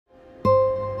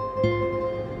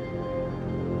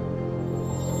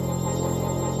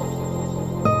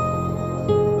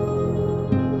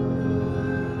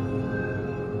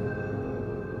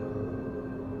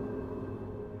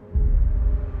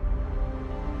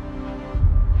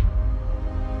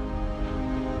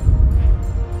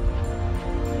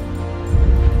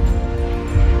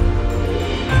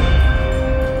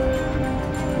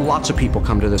Lots of people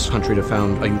come to this country to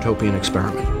found a utopian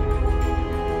experiment.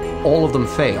 All of them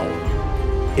fail,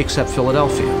 except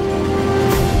Philadelphia.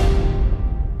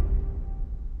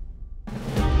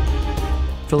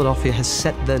 Philadelphia has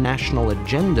set the national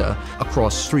agenda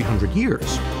across 300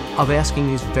 years of asking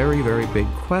these very, very big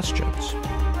questions.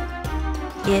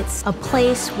 It's a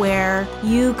place where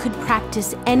you could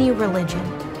practice any religion.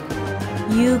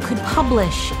 You could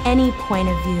publish any point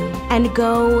of view and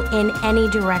go in any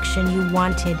direction you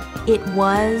wanted. It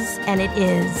was and it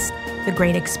is the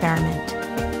great experiment.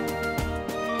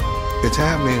 It's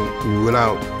happening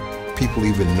without people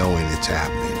even knowing it's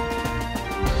happening.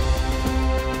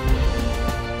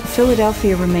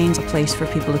 Philadelphia remains a place for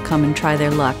people to come and try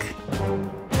their luck.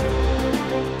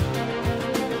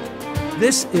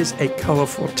 This is a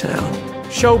colorful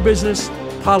town. Show business,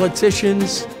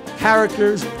 politicians,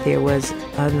 characters. There was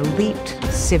an elite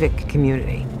civic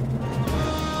community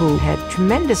who had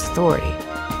tremendous authority.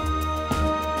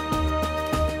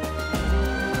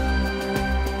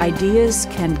 Ideas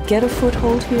can get a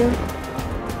foothold here.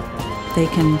 They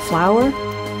can flower.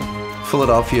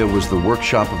 Philadelphia was the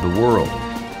workshop of the world,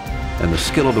 and the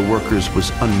skill of the workers was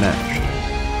unmatched.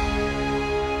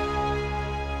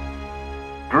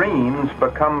 Dreams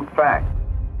become fact,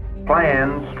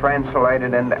 plans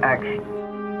translated into action.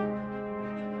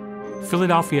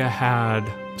 Philadelphia had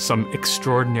some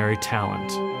extraordinary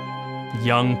talent,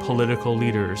 young political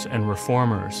leaders and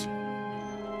reformers.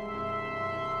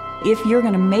 If you're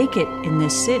going to make it in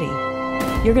this city,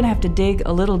 you're going to have to dig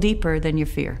a little deeper than your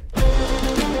fear.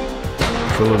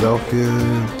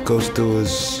 Philadelphia goes through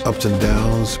its ups and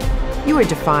downs. You were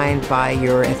defined by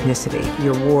your ethnicity,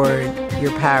 your ward,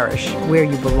 your parish, where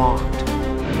you belonged.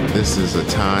 This is a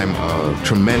time of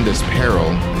tremendous peril,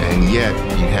 and yet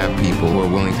you have people who are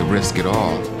willing to risk it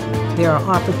all. There are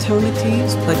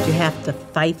opportunities, but you have to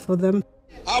fight for them.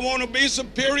 I want to be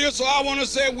superior, so I want to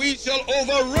say we shall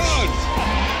overrun.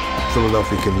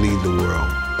 Philadelphia can lead the world.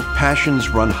 Passions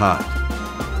run hot,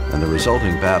 and the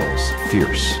resulting battles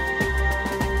fierce.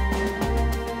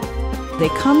 They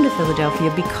come to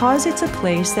Philadelphia because it's a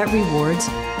place that rewards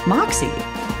moxie.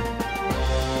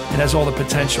 It has all the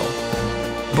potential,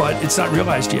 but it's not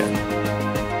realized yet.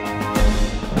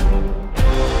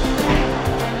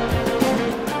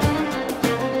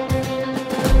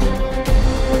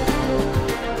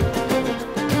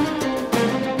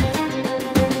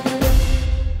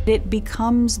 It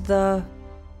becomes the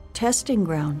testing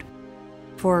ground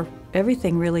for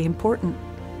everything really important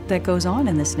that goes on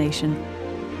in this nation.